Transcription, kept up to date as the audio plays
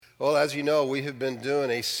Well, as you know, we have been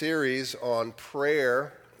doing a series on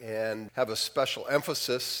prayer and have a special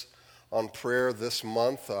emphasis on prayer this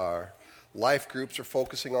month. Our life groups are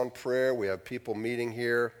focusing on prayer. We have people meeting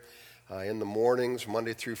here in the mornings,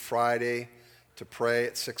 Monday through Friday, to pray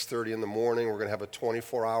at 6:30 in the morning. We're going to have a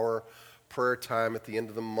 24-hour prayer time at the end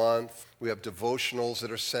of the month. We have devotionals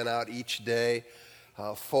that are sent out each day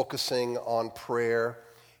focusing on prayer.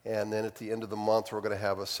 And then at the end of the month, we're going to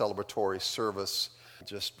have a celebratory service,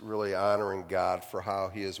 just really honoring God for how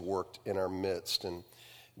He has worked in our midst. And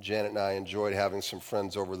Janet and I enjoyed having some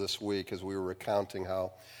friends over this week as we were recounting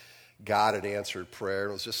how God had answered prayer.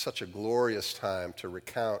 It was just such a glorious time to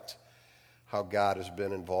recount how God has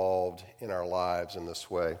been involved in our lives in this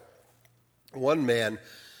way. One man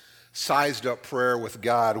sized up prayer with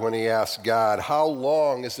God when he asked God, "How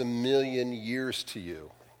long is 1,000,000 years to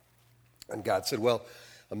you?" And God said, "Well,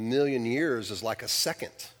 1,000,000 years is like a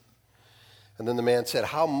second." And then the man said,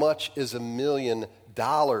 "How much is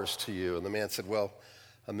 $1,000,000 to you?" And the man said, "Well,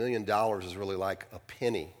 $1,000,000 is really like a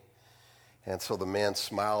penny." And so the man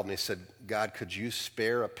smiled and he said, "God, could you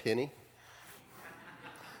spare a penny?"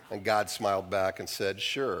 And God smiled back and said,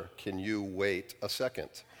 "Sure, can you wait a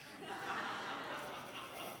second?"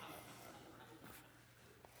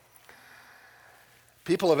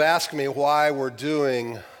 People have asked me why we're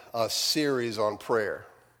doing a series on prayer.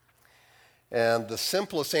 And the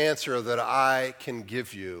simplest answer that I can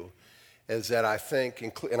give you is that I think,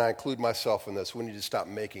 and I include myself in this, we need to stop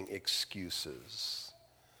making excuses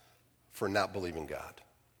for not believing God.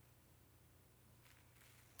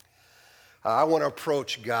 I want to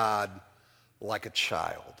approach God like a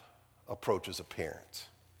child approaches a parent.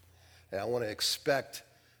 And I want to expect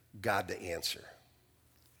God to answer.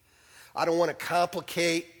 I don't want to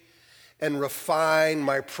complicate and refine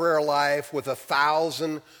my prayer life with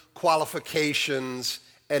 1,000 qualifications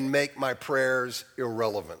and make my prayers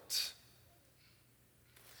irrelevant.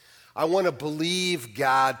 I want to believe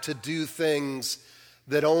God to do things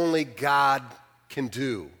that only God can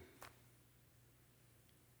do.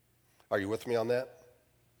 Are you with me on that?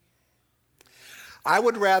 I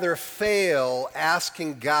would rather fail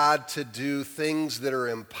asking God to do things that are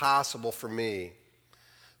impossible for me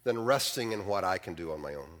than resting in what I can do on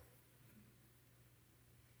my own.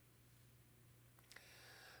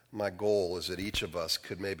 My goal is that each of us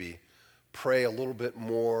could maybe pray a little bit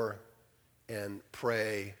more and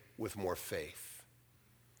pray with more faith.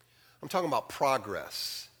 I'm talking about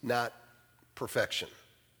progress, not perfection.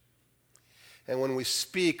 And when we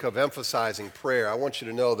speak of emphasizing prayer, I want you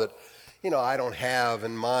to know that, I don't have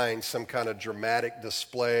in mind some kind of dramatic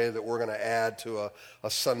display that we're going to add to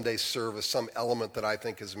a Sunday service, some element that I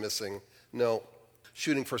think is missing. No.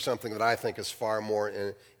 Shooting for something that I think is far more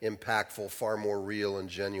impactful, far more real and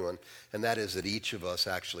genuine, and that is that each of us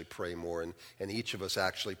actually pray more, and each of us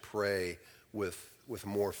actually pray with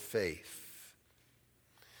more faith.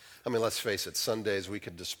 I mean, let's face it, Sundays we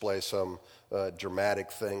could display some dramatic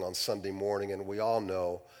thing on Sunday morning, and we all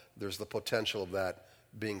know there's the potential of that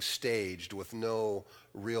being staged with no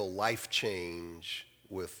real life change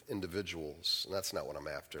with individuals, and that's not what I'm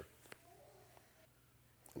after.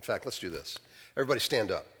 In fact, let's do this. Everybody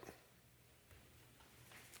stand up.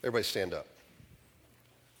 Everybody stand up.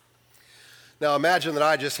 Now imagine that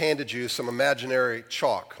I just handed you some imaginary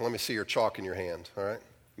chalk. Let me see your chalk in your hand, all right?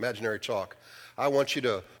 Imaginary chalk. I want you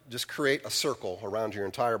to just create a circle around your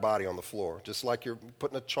entire body on the floor, just like you're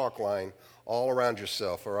putting a chalk line all around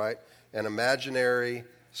yourself, all right? An imaginary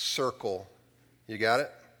circle. You got it?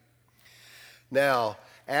 Now,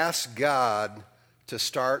 ask God to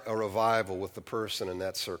start a revival with the person in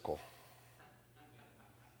that circle.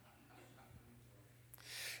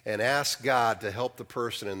 And ask God to help the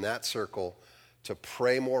person in that circle to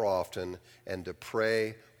pray more often and to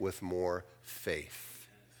pray with more faith.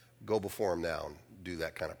 Go before Him now and do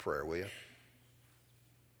that kind of prayer, will you?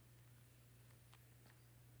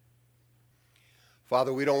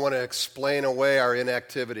 Father, we don't want to explain away our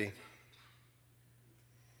inactivity,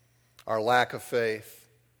 our lack of faith.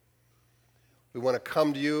 We want to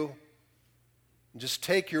come to You and just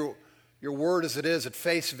take your word as it is at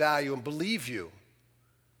face value and believe You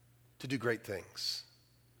to do great things.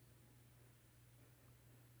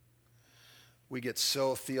 We get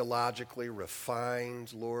so theologically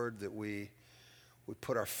refined, Lord, that we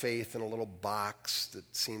put our faith in a little box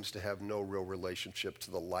that seems to have no real relationship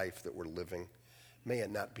to the life that we're living. May it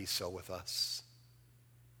not be so with us.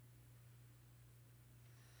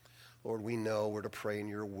 Lord, we know we're to pray in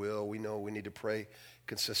Your will. We know we need to pray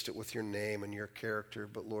consistent with Your name and Your character.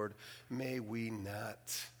 But Lord, may we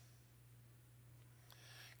not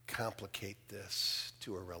complicate this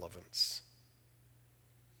to irrelevance.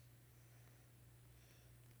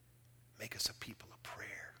 make us a people of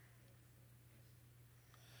prayer.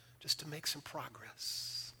 Just to make some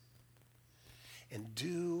progress. And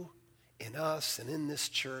do in us and in this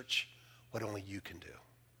church what only you can do.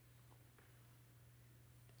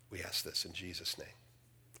 We ask this in Jesus' name.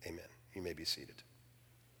 Amen. You may be seated.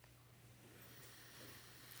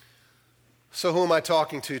 So who am I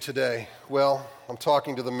talking to today? Well, I'm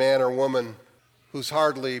talking to the man or woman who's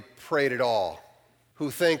hardly prayed at all,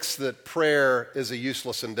 who thinks that prayer is a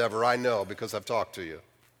useless endeavor. I know because I've talked to you.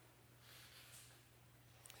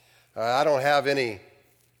 I don't have any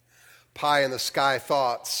pie-in-the-sky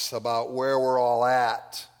thoughts about where we're all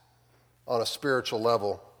at on a spiritual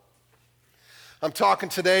level. I'm talking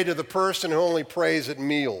today to the person who only prays at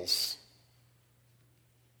meals.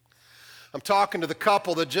 I'm talking to the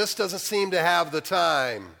couple that just doesn't seem to have the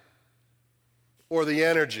time or the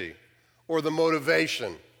energy or the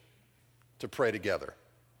motivation to pray together.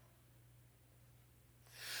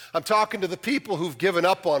 I'm talking to the people who've given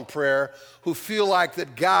up on prayer, who feel like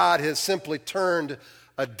that God has simply turned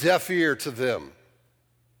a deaf ear to them.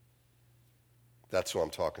 That's who I'm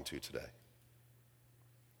talking to today.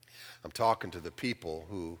 I'm talking to the people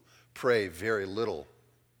who pray very little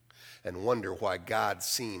and wonder why God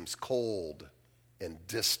seems cold and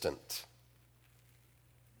distant.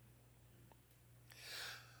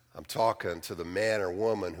 I'm talking to the man or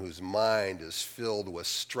woman whose mind is filled with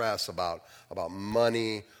stress about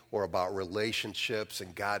money or about relationships,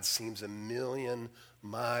 and God seems a million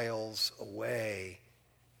miles away.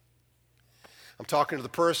 I'm talking to the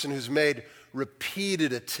person who's made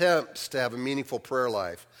repeated attempts to have a meaningful prayer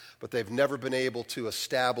life, but they've never been able to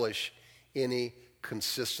establish any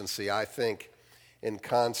consistency. I think in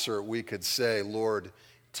concert we could say, Lord,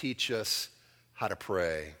 teach us how to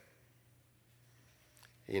pray.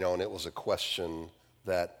 And it was a question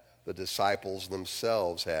that the disciples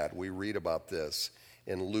themselves had. We read about this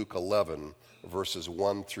in Luke 11, verses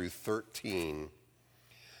 1 through 13.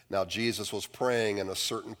 Now Jesus was praying in a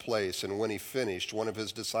certain place, and when he finished, one of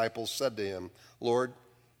his disciples said to him, Lord,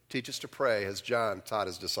 teach us to pray as John taught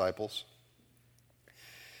his disciples.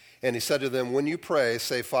 And he said to them, when you pray,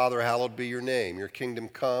 say, Father, hallowed be your name. Your kingdom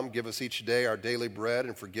come. Give us each day our daily bread,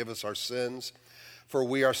 and forgive us our sins. For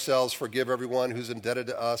we ourselves forgive everyone who's indebted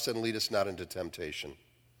to us, and lead us not into temptation.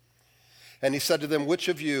 And he said to them, which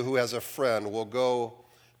of you who has a friend will go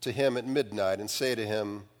to him at midnight and say to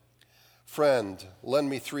him, Friend, lend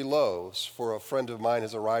me 3 loaves, for a friend of mine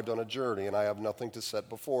has arrived on a journey, and I have nothing to set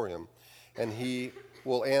before him. And he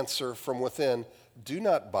will answer from within, Do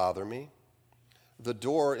not bother me. The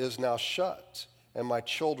door is now shut, and my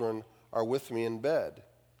children are with me in bed.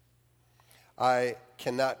 I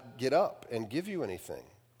cannot get up and give you anything.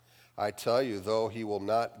 I tell you, though he will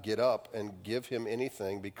not get up and give him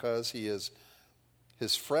anything because he is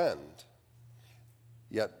his friend,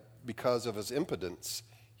 yet because of his impotence,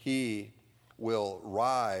 he will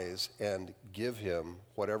rise and give him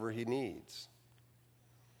whatever he needs.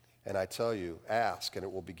 And I tell you, ask and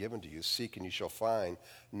it will be given to you. Seek and you shall find.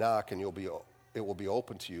 Knock and it will be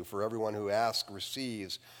open to you. For everyone who asks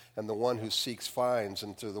receives, and the one who seeks finds,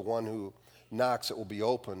 and to the one who knocks it will be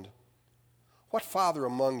opened. What father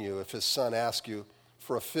among you, if his son asks you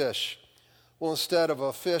for a fish, will instead of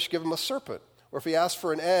a fish give him a serpent? Or if he asks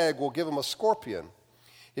for an egg, will give him a scorpion?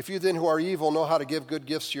 If you then who are evil know how to give good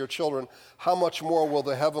gifts to your children, how much more will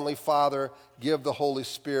the Heavenly Father give the Holy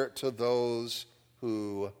Spirit to those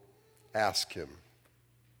who ask him?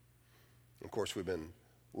 Of course, we've been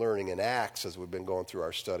learning in Acts as we've been going through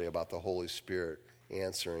our study about the Holy Spirit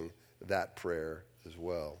answering that prayer as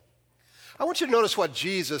well. I want you to notice what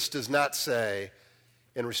Jesus does not say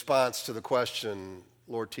in response to the question,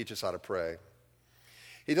 Lord, teach us how to pray.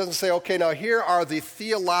 He doesn't say, okay, now here are the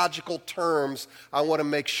theological terms I want to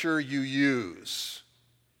make sure you use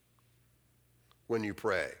when you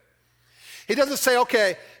pray. He doesn't say,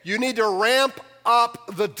 okay, you need to ramp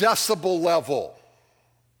up the decibel level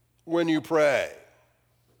when you pray.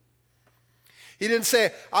 He didn't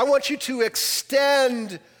say, I want you to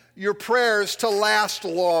extend your prayers to last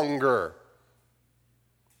longer.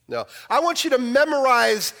 No, I want you to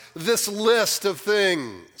memorize this list of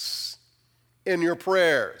things in your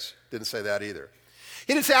prayers. Didn't say that either.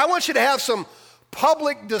 He didn't say, I want you to have some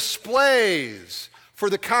public displays for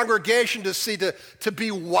the congregation to see, to be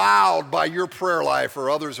wowed by your prayer life or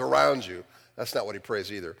others around you. That's not what he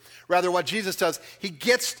prays either. Rather, what Jesus does, he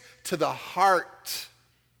gets to the heart.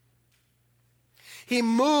 He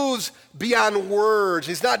moves beyond words.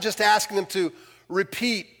 He's not just asking them to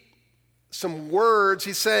repeat some words.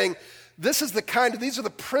 He's saying, these are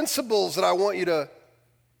the principles that I want you to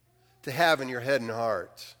have in your head and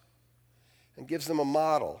heart, and gives them a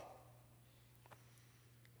model.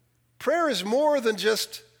 prayer is more than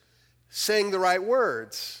just saying the right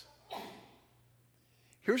words.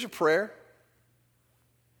 Here's a prayer.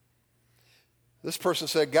 This person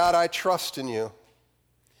said, God, I trust in you.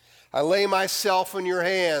 I lay myself in your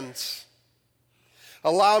hands.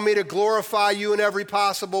 Allow me to glorify you in every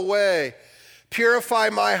possible way. Purify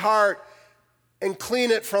my heart and clean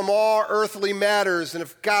it from all earthly matters. And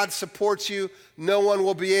if God supports you, no one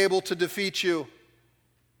will be able to defeat you.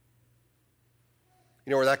 You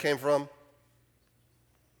know where that came from?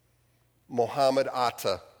 Mohammed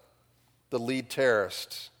Atta, the lead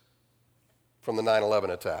terrorist from the 9/11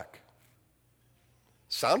 attack.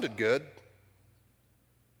 Sounded good.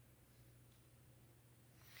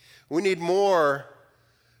 We need more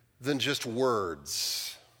than just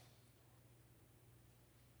words.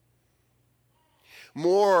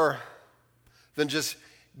 More than just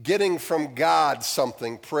getting from God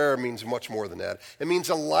something. Prayer means much more than that. It means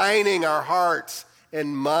aligning our hearts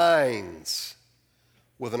and minds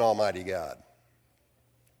with an almighty God.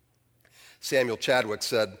 Samuel Chadwick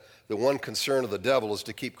said, the one concern of the devil is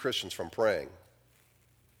to keep Christians from praying.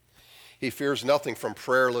 He fears nothing from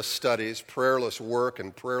prayerless studies, prayerless work,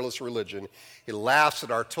 and prayerless religion. He laughs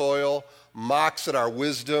at our toil, mocks at our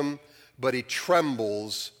wisdom, but he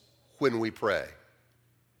trembles when we pray.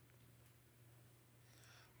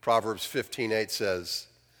 Proverbs 15:8 says,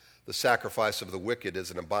 the sacrifice of the wicked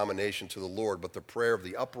is an abomination to the Lord, but the prayer of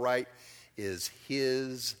the upright is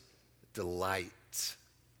his delight.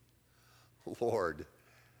 Lord,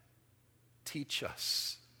 teach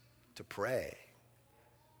us to pray.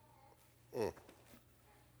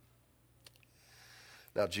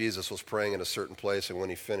 Now, Jesus was praying in a certain place, and when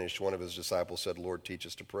he finished, one of his disciples said, Lord, teach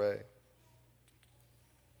us to pray.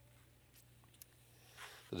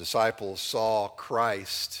 The disciples saw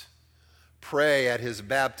Christ pray at his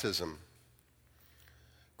baptism.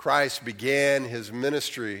 Christ began his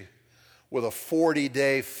ministry with a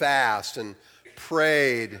 40-day fast and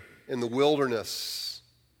prayed in the wilderness.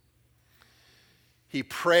 He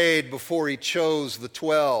prayed before he chose the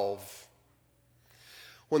 12.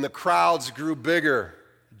 When the crowds grew bigger,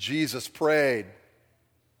 Jesus prayed.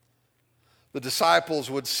 The disciples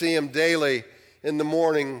would see him daily in the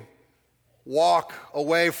morning, walk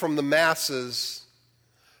away from the masses,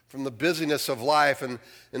 from the busyness of life,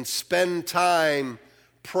 and spend time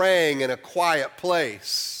praying in a quiet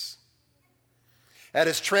place. At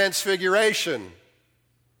his transfiguration,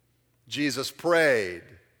 Jesus prayed.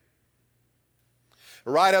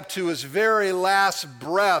 Right up to his very last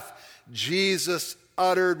breath, Jesus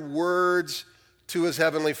uttered words to his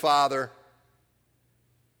heavenly Father.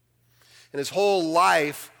 And his whole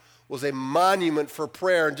life was a monument for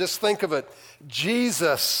prayer. And just think of it,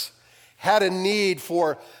 Jesus had a need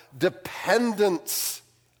for dependence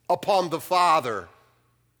upon the Father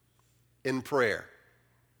in prayer.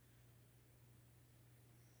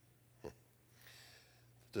 The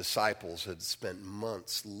disciples had spent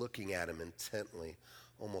months looking at him intently,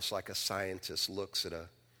 almost like a scientist looks at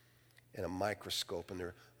in a microscope, and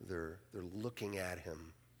they're looking at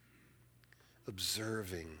him,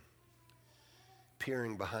 observing,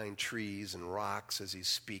 peering behind trees and rocks as he's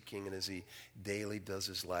speaking and as he daily does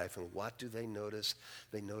his life. And what do they notice?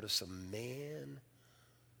 They notice a man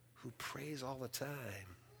who prays all the time.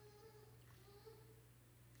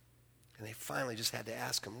 And they finally just had to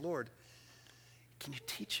ask him, Lord, can you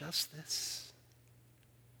teach us this?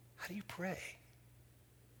 How do you pray?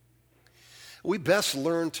 We best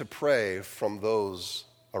learn to pray from those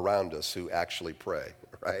around us who actually pray,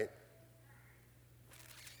 right?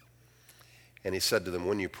 And he said to them,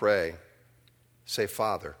 when you pray, say,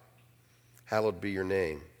 Father, hallowed be your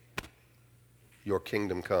name. Your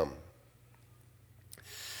kingdom come.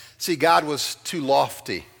 See, God was too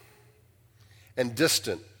lofty and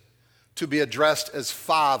distant to be addressed as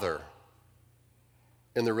Father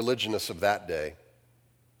in the religionists of that day.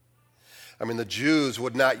 I mean, the Jews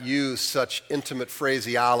would not use such intimate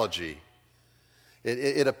phraseology.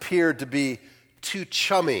 It appeared to be too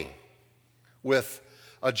chummy with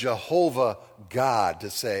a Jehovah God to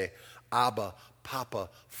say, Abba, Papa,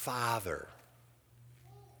 Father.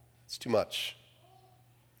 It's too much.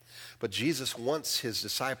 But Jesus wants his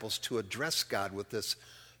disciples to address God with this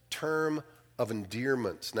term of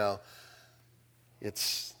endearment. Now,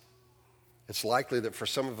 it's likely that for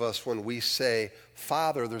some of us, when we say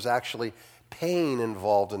Father, there's actually pain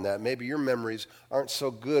involved in that. Maybe your memories aren't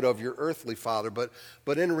so good of your earthly father, but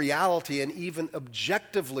in reality and even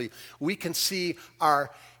objectively, we can see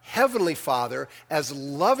our Heavenly Father as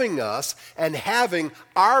loving us and having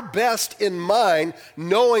our best in mind,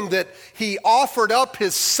 knowing that he offered up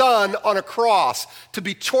his Son on a cross to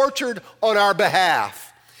be tortured on our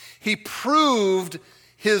behalf. He proved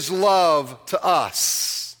his love to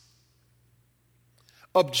us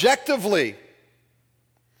objectively,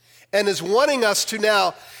 and is wanting us to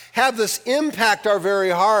now have this impact our very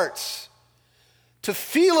hearts, to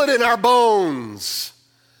feel it in our bones,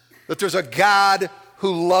 that there's a God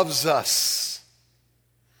who loves us.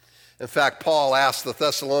 In fact, Paul asked the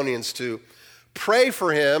Thessalonians to pray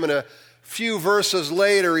for him, and a few verses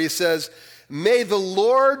later he says, "May the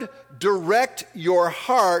Lord direct your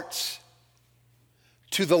hearts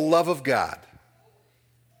to the love of God."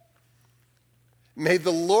 May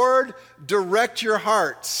the Lord direct your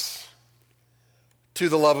hearts to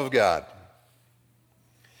the love of God.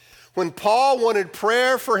 When Paul wanted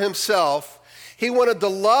prayer for himself, he wanted the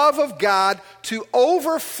love of God to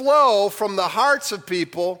overflow from the hearts of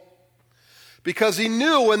people, because he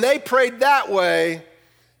knew when they prayed that way,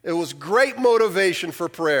 it was great motivation for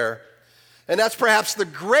prayer. And that's perhaps the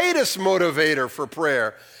greatest motivator for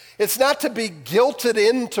prayer. It's not to be guilted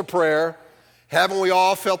into prayer. Haven't we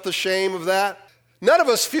all felt the shame of that? None of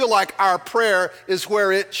us feel like our prayer is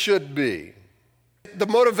where it should be. The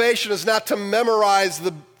motivation is not to memorize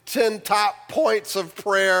the 10 top points of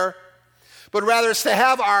prayer, but rather it's to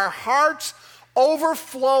have our hearts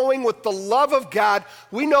overflowing with the love of God.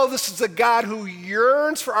 We know this is a God who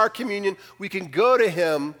yearns for our communion. We can go to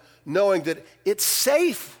him knowing that it's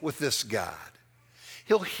safe with this God.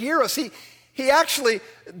 He'll hear us. He actually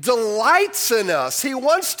delights in us. He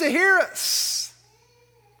wants to hear us.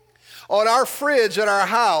 On our fridge at our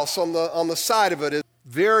house, on the side of it, is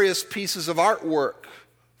various pieces of artwork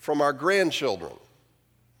from our grandchildren.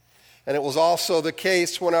 And it was also the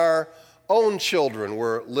case when our own children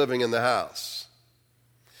were living in the house.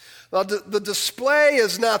 Now, the display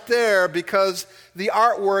is not there because the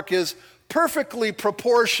artwork is perfectly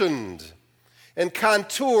proportioned and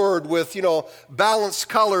contoured with, balanced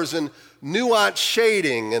colors and nuanced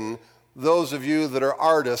shading. And those of you that are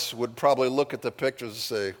artists would probably look at the pictures and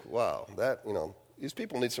say, wow, these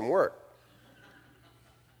people need some work.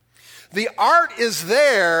 The art is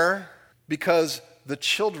there because the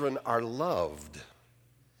children are loved.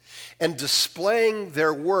 And displaying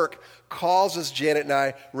their work reminds Janet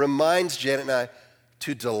and I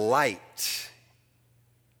to delight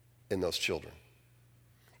in those children.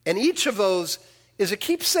 And each of those is a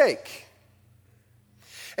keepsake.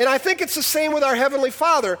 And I think it's the same with our Heavenly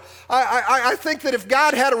Father. I think that if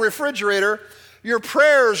God had a refrigerator, your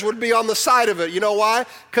prayers would be on the side of it. You know why?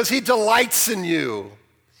 Because he delights in you.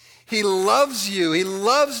 He loves you. He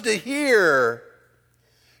loves to hear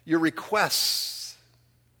your requests.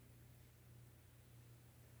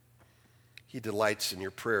 He delights in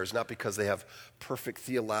your prayers, not because they have perfect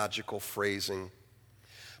theological phrasing,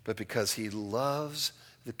 but because he loves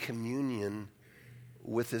the communion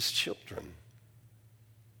with his children.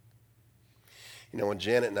 When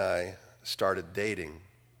Janet and I started dating,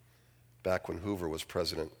 back when Hoover was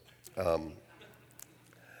president,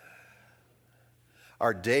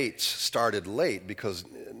 our dates started late because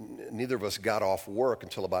neither of us got off work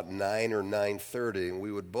until about 9 or 9:30, and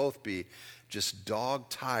we would both be just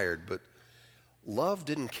dog-tired, but love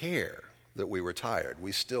didn't care that we were tired.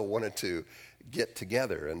 We still wanted to get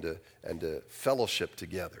together and to fellowship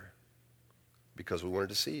together because we wanted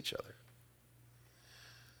to see each other.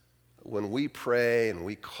 When we pray and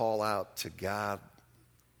we call out to God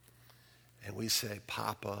and we say,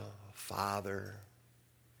 Papa, Father,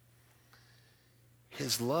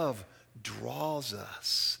 his love draws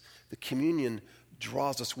us. The communion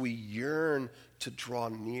draws us. We yearn to draw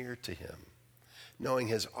near to him, knowing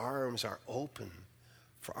his arms are open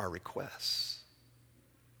for our requests.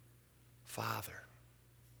 Father,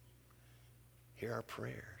 hear our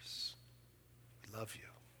prayers. We love you.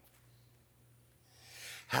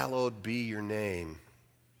 Hallowed be your name.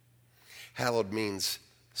 Hallowed means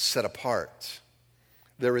set apart.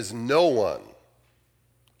 There is no one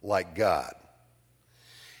like God.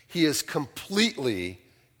 He is completely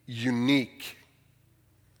unique.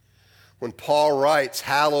 When Paul writes,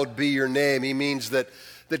 hallowed be your name, he means that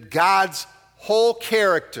God's whole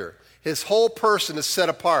character, his whole person is set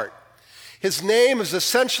apart. His name is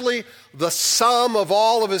essentially the sum of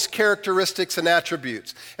all of his characteristics and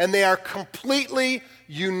attributes, and they are completely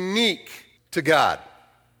unique to God.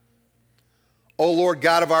 O Lord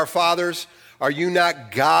God of our fathers, are you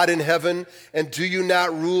not God in heaven? And do you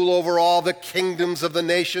not rule over all the kingdoms of the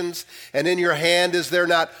nations? And in your hand is there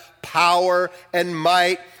not power and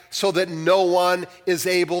might, so that no one is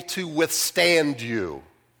able to withstand you?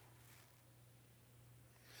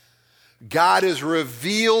 God is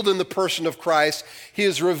revealed in the person of Christ. He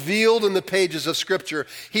is revealed in the pages of Scripture.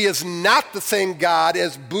 He is not the same God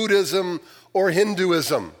as Buddhism or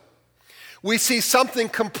Hinduism. We see something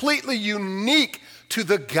completely unique to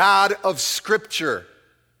the God of Scripture.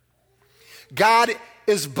 God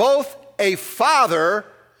is both a father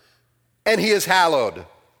and he is hallowed.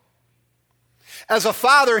 As a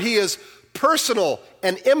father, he is personal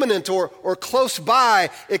and immanent or close by,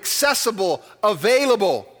 accessible,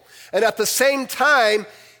 available. And at the same time,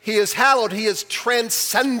 he is hallowed. He is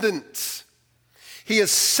transcendent. He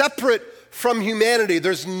is separate from humanity.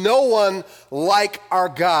 There's no one like our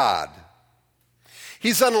God.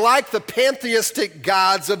 He's unlike the pantheistic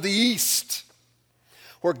gods of the East,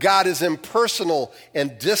 where God is impersonal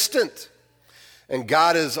and distant. And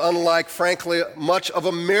God is unlike, frankly, much of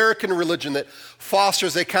American religion that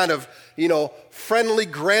fosters a kind of, friendly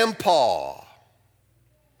grandpa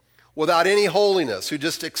without any holiness, who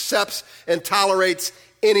just accepts and tolerates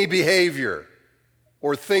any behavior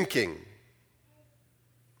or thinking.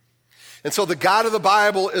 And so the God of the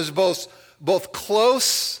Bible is both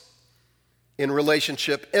close in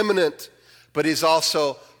relationship, immanent, but he's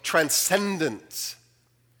also transcendent,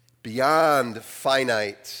 beyond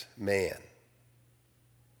finite man.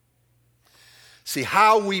 See,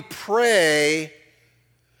 how we pray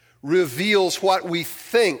reveals what we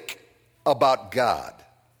think about God.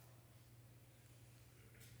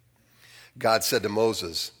 God said to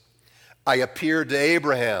Moses, I appeared to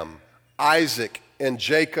Abraham, Isaac, and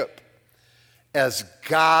Jacob as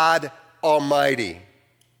God Almighty.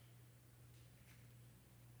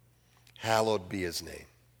 Hallowed be his name,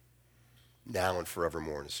 now and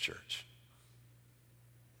forevermore in his church.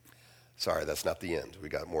 Sorry, that's not the end. We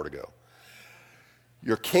got more to go.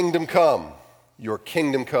 Your kingdom come, your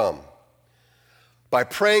kingdom come. By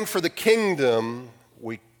praying for the kingdom,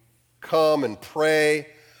 we come and pray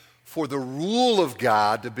for the rule of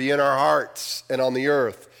God to be in our hearts and on the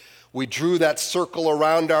earth. We drew that circle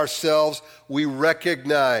around ourselves. We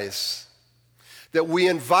recognize that we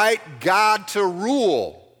invite God to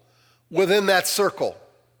rule within that circle.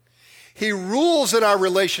 He rules in our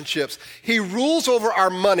relationships. He rules over our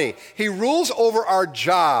money. He rules over our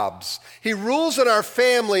jobs. He rules in our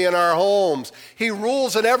family and our homes. He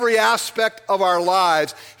rules in every aspect of our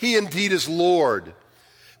lives. He indeed is Lord.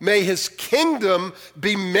 May his kingdom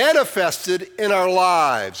be manifested in our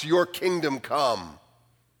lives. Your kingdom come.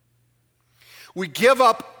 We give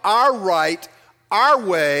up our right, our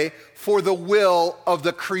way, for the will of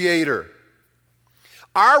the Creator.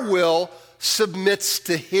 Our will submits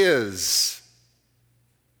to his.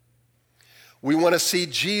 We want to see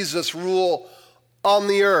Jesus rule on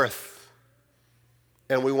the earth,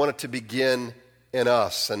 and we want it to begin in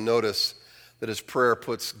us. And notice that his prayer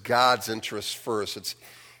puts God's interests first. It's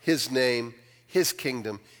his name, his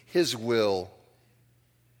kingdom, his will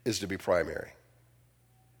is to be primary.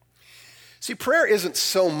 See, prayer isn't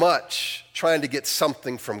so much trying to get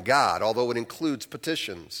something from God, although it includes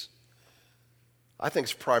petitions. I think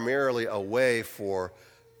it's primarily a way for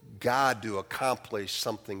God to accomplish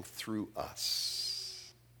something through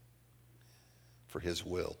us, for his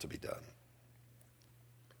will to be done.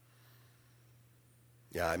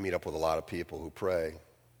 Yeah, I meet up with a lot of people who pray,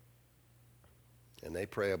 and they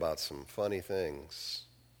pray about some funny things.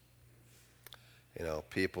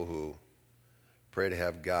 People who pray to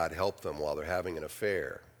have God help them while they're having an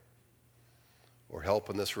affair, or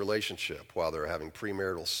help in this relationship while they're having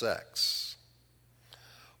premarital sex,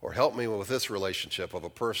 or help me with this relationship of a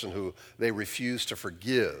person who they refuse to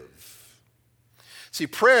forgive. See,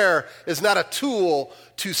 prayer is not a tool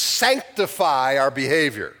to sanctify our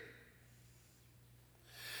behavior.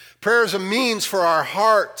 Prayer is a means for our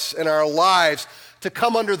hearts and our lives to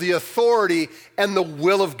come under the authority and the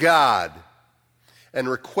will of God and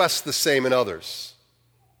request the same in others.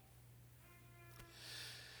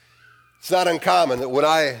 It's not uncommon that when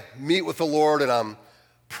I meet with the Lord and I'm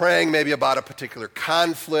praying maybe about a particular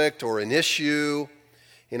conflict or an issue,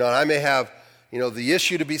 and I may have, the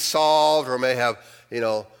issue to be solved, or I may have,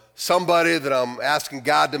 somebody that I'm asking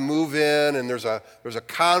God to move in, and there's a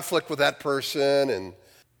conflict with that person, and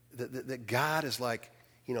that God is like,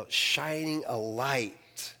 shining a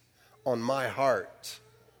light on my heart.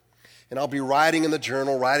 And I'll be writing in the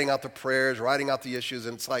journal, writing out the prayers, writing out the issues,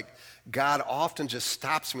 and it's like God often just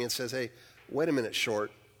stops me and says, hey, wait a minute,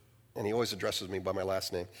 Short. And he always addresses me by my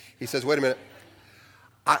last name. He says, wait a minute.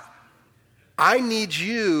 I need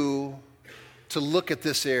you to look at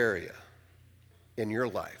this area in your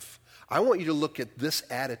life. I want you to look at this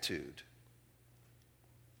attitude,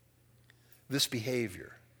 this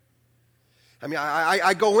behavior.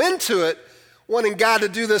 I go into it wanting God to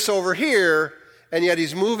do this over here, and yet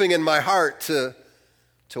he's moving in my heart to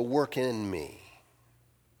work in me.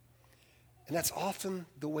 And that's often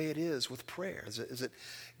the way it is with prayer, is that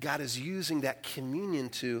God is using that communion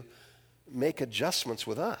to make adjustments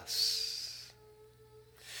with us.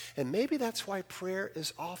 And maybe that's why prayer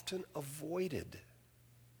is often avoided.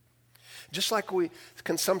 Just like we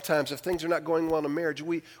can sometimes, if things are not going well in a marriage,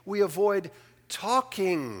 we avoid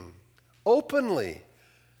talking openly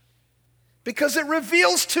because it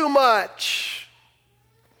reveals too much.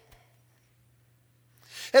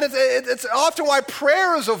 And it's often why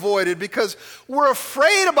prayer is avoided, because we're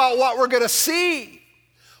afraid about what we're going to see.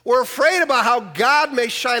 We're afraid about how God may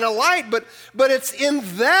shine a light, but it's in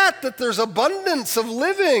that there's abundance of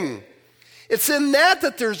living. It's in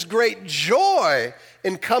that there's great joy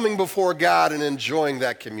in coming before God and enjoying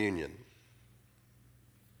that communion.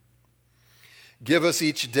 Give us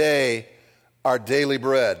each day our daily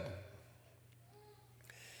bread.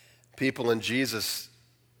 People in Jesus'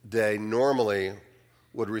 day normally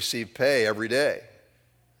would receive pay every day.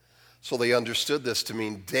 So they understood this to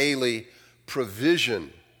mean daily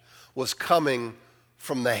provision was coming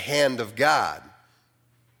from the hand of God.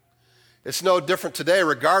 It's no different today,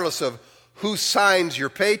 regardless of who signs your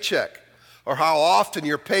paycheck or how often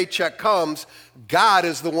your paycheck comes. God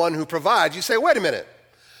is the one who provides. You say, wait a minute.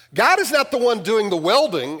 God is not the one doing the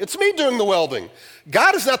welding. It's me doing the welding.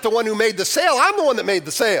 God is not the one who made the sale. I'm the one that made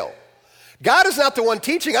the sale. God is not the one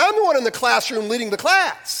teaching. I'm the one in the classroom leading the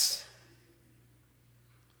class.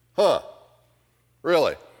 Huh?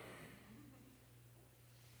 Really?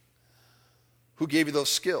 Who gave you those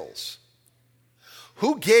skills?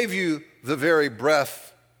 Who gave you the very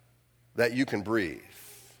breath that you can breathe?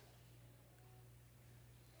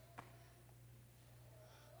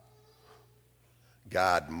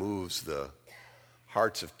 God moves the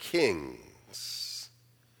hearts of kings.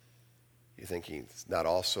 You think he's not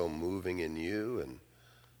also moving in you and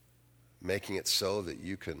making it so that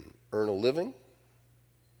you can earn a living?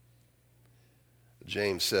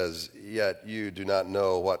 James says, yet you do not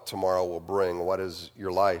know what tomorrow will bring. What is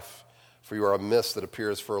your life? For you are a mist that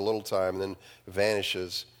appears for a little time and then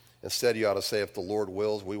vanishes. Instead, you ought to say, if the Lord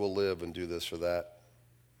wills, we will live and do this or that.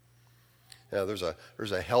 Now, there's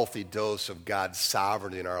a healthy dose of God's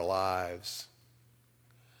sovereignty in our lives.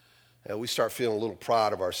 And we start feeling a little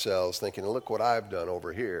proud of ourselves, thinking, look what I've done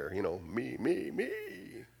over here. You know, me.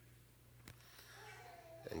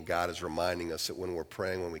 And God is reminding us that when we're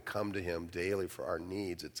praying, when we come to him daily for our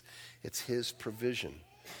needs, it's his provision.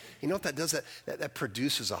 You know what that does? That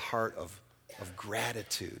produces a heart of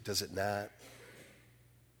gratitude, does it not?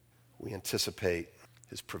 We anticipate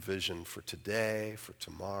his provision for today, for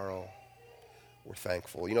tomorrow. We're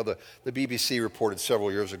thankful. You know, the BBC reported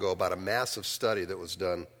several years ago about a massive study that was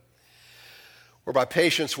done whereby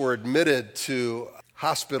patients were admitted to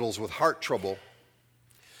hospitals with heart trouble,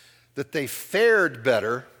 that they fared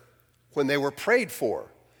better when they were prayed for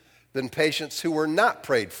than patients who were not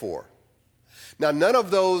prayed for. Now, none of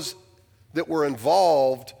those that were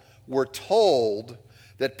involved were told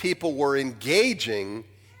that people were engaging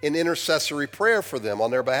in intercessory prayer for them on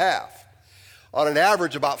their behalf. On an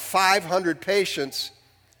average, about 500 patients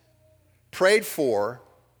prayed for,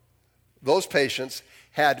 those patients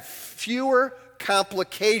had fewer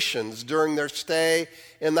complications during their stay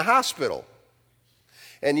in the hospital.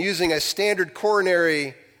 And using a standard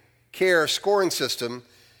coronary care scoring system,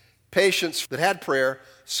 patients that had prayer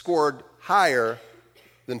scored higher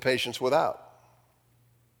than patients without.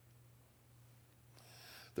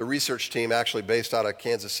 The research team, actually based out of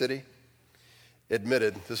Kansas City,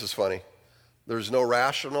 admitted, this is funny, there's no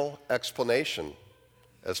rational explanation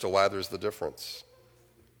as to why there's the difference.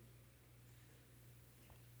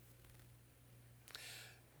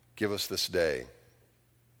 Give us this day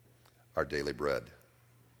our daily bread.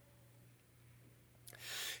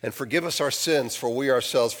 And forgive us our sins, for we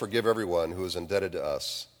ourselves forgive everyone who is indebted to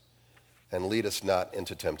us. And lead us not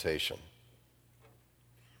into temptation.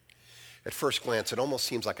 At first glance, it almost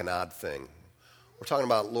seems like an odd thing. We're talking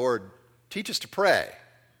about, Lord, teach us to pray.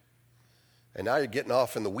 And now you're getting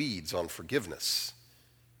off in the weeds on forgiveness.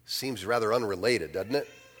 Seems rather unrelated, doesn't it?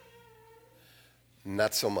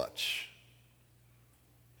 Not so much.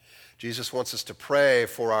 Jesus wants us to pray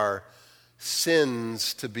for our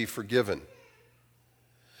sins to be forgiven.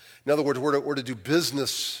 In other words, we're to do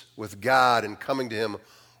business with God and coming to him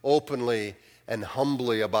openly and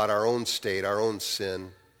humbly about our own state, our own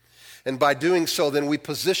sin. And by doing so, then we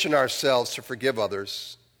position ourselves to forgive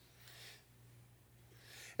others.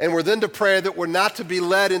 And we're then to pray that we're not to be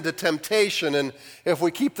led into temptation. And if we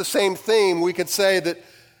keep the same theme, we could say that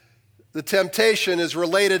the temptation is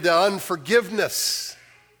related to unforgiveness.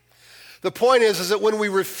 The point is that when we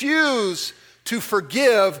refuse to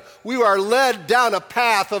forgive, we are led down a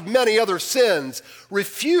path of many other sins.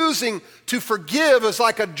 Refusing to forgive is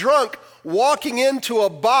like a drunk walking into a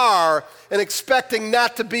bar and expecting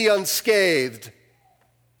not to be unscathed.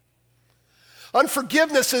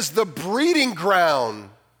 Unforgiveness is the breeding ground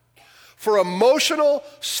for emotional,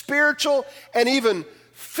 spiritual, and even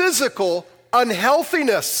physical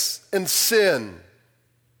unhealthiness and sin.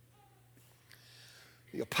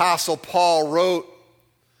 The Apostle Paul wrote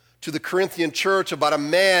to the Corinthian church about a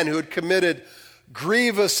man who had committed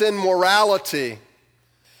grievous immorality.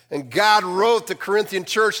 And God wrote the Corinthian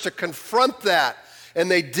church to confront that.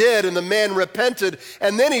 And they did, and the man repented.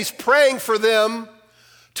 And then he's praying for them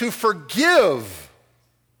to forgive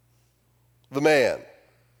the man. And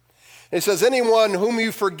he says, anyone whom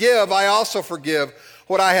you forgive, I also forgive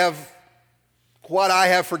what I have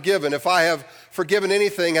forgiven. If I have forgiven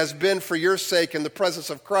anything, has been for your sake in the presence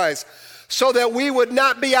of Christ, so that we would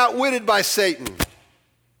not be outwitted by Satan.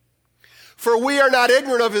 For we are not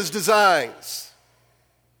ignorant of his designs.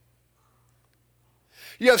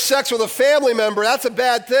 You have sex with a family member, that's a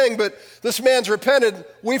bad thing, but this man's repented,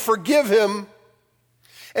 we forgive him.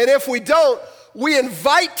 And if we don't, we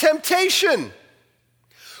invite temptation.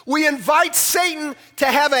 We invite Satan to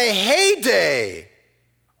have a heyday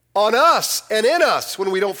on us and in us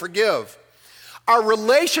when we don't forgive. Our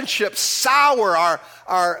relationships sour,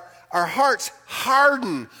 our hearts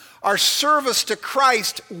harden, our service to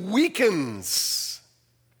Christ weakens.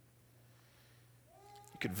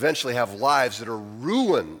 You could eventually have lives that are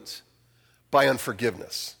ruined by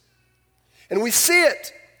unforgiveness. And we see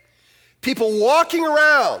it. People walking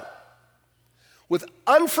around with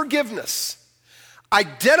unforgiveness,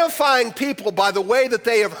 identifying people by the way that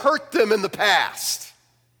they have hurt them in the past.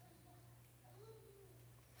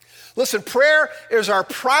 Listen, prayer is our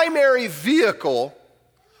primary vehicle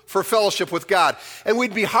for fellowship with God. And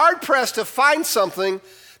we'd be hard-pressed to find something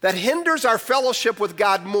that hinders our fellowship with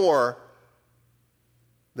God more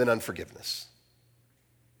than unforgiveness.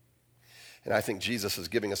 And I think Jesus is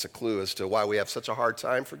giving us a clue as to why we have such a hard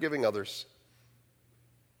time forgiving others.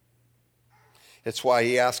 It's why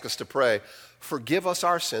he asks us to pray, forgive us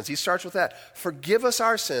our sins. He starts with that. Forgive us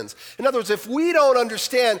our sins. In other words, if we don't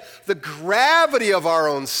understand the gravity of our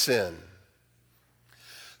own sin,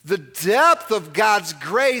 the depth of God's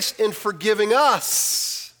grace in forgiving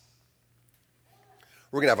us,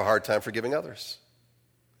 we're going to have a hard time forgiving others.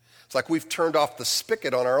 It's like we've turned off the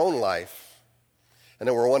spigot on our own life, and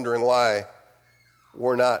then we're wondering why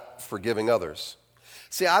we're not forgiving others.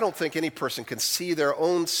 See, I don't think any person can see their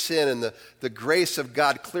own sin and the grace of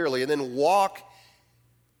God clearly and then walk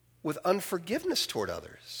with unforgiveness toward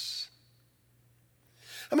others.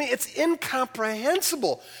 I mean, it's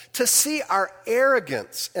incomprehensible to see our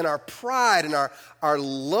arrogance and our pride and our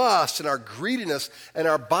lust and our greediness and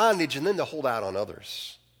our bondage and then to hold out on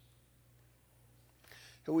others.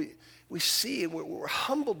 And we see, we're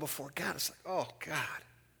humbled before God. It's like, oh, God.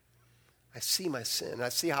 I see my sin. I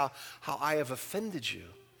see how I have offended you.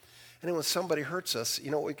 And then when somebody hurts us,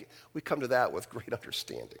 we come to that with great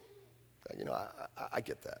understanding. I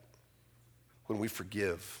get that. When we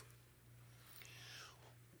forgive,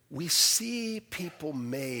 we see people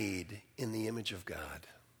made in the image of God.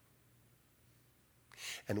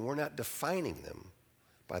 And we're not defining them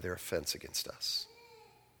by their offense against us.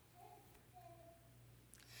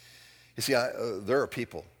 You see, there are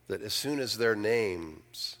people that as soon as their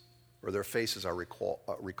names or their faces are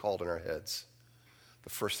recalled in our heads, the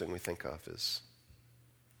first thing we think of is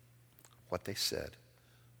what they said,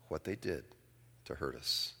 what they did to hurt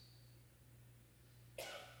us.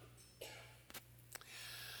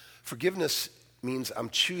 Forgiveness means I'm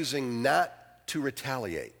choosing not to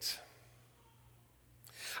retaliate.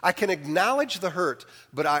 I can acknowledge the hurt,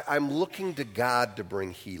 but I'm looking to God to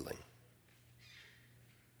bring healing.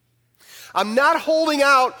 I'm not holding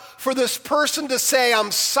out for this person to say,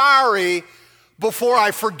 I'm sorry, before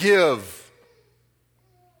I forgive.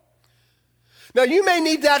 Now, you may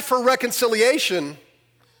need that for reconciliation,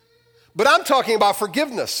 but I'm talking about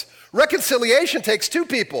forgiveness. Reconciliation takes two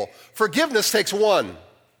people. Forgiveness takes one.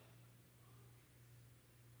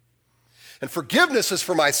 And forgiveness is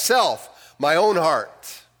for myself, my own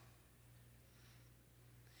heart.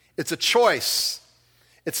 It's a choice.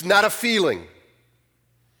 It's not a feeling.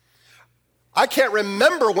 I can't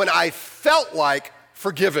remember when I felt like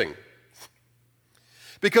forgiving.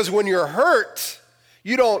 Because when you're hurt,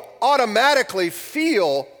 you don't automatically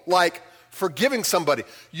feel like forgiving somebody.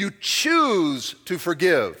 You choose to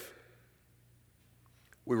forgive.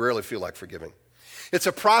 We rarely feel like forgiving. It's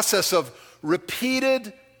a process of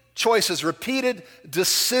repeated choices, repeated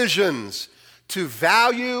decisions to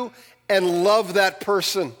value and love that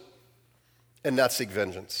person and not seek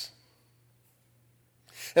vengeance.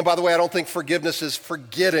 And by the way, I don't think forgiveness is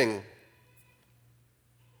forgetting.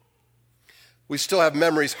 We still have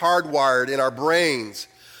memories hardwired in our brains,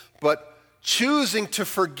 but choosing to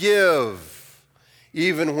forgive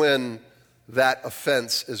even when that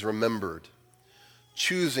offense is remembered.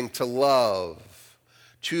 Choosing to love,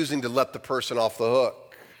 choosing to let the person off the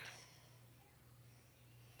hook.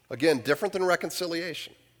 Again, different than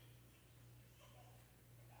reconciliation.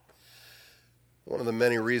 One of the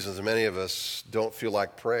many reasons many of us don't feel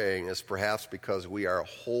like praying is perhaps because we are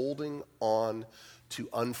holding on to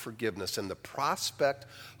unforgiveness, and the prospect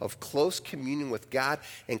of close communion with God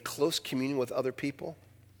and close communion with other people,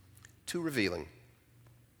 too revealing,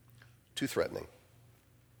 too threatening.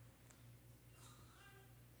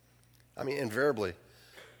 I mean, invariably,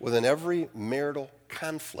 within every marital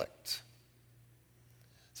conflict,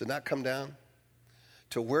 does it not come down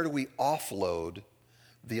to where do we offload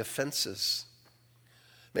the offenses?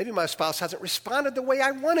 Maybe my spouse hasn't responded the way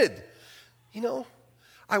I wanted.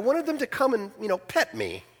 I wanted them to come and, pet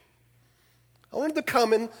me. I wanted them to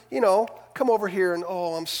come and, come over here and,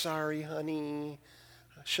 oh, I'm sorry, honey.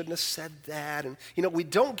 I shouldn't have said that. And, we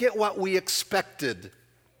don't get what we expected.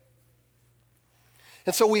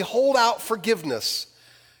 And so we hold out forgiveness.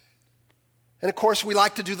 And, of course, we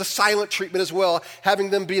like to do the silent treatment as well,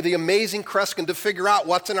 having them be the amazing Kreskin to figure out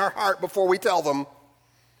what's in our heart before we tell them,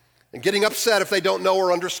 and getting upset if they don't know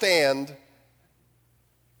or understand.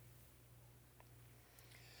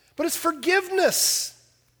 But it's forgiveness.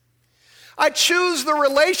 I choose the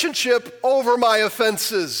relationship over my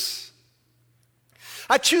offenses.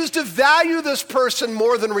 I choose to value this person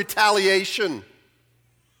more than retaliation.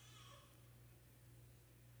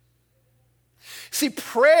 See,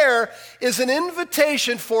 prayer is an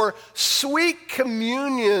invitation for sweet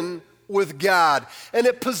communion with God, and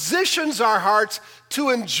it positions our hearts to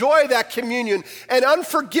enjoy that communion, and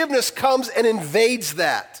unforgiveness comes and invades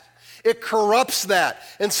that. It corrupts that.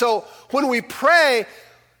 And so when we pray,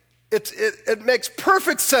 it makes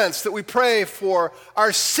perfect sense that we pray for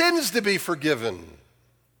our sins to be forgiven,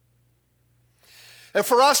 and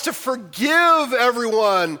for us to forgive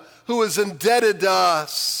everyone who is indebted to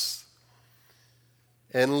us,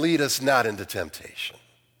 and lead us not into temptation.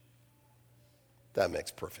 That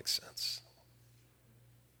makes perfect sense.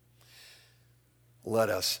 Let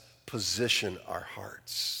us position our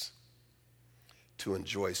hearts to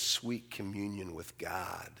enjoy sweet communion with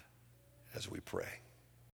God as we pray.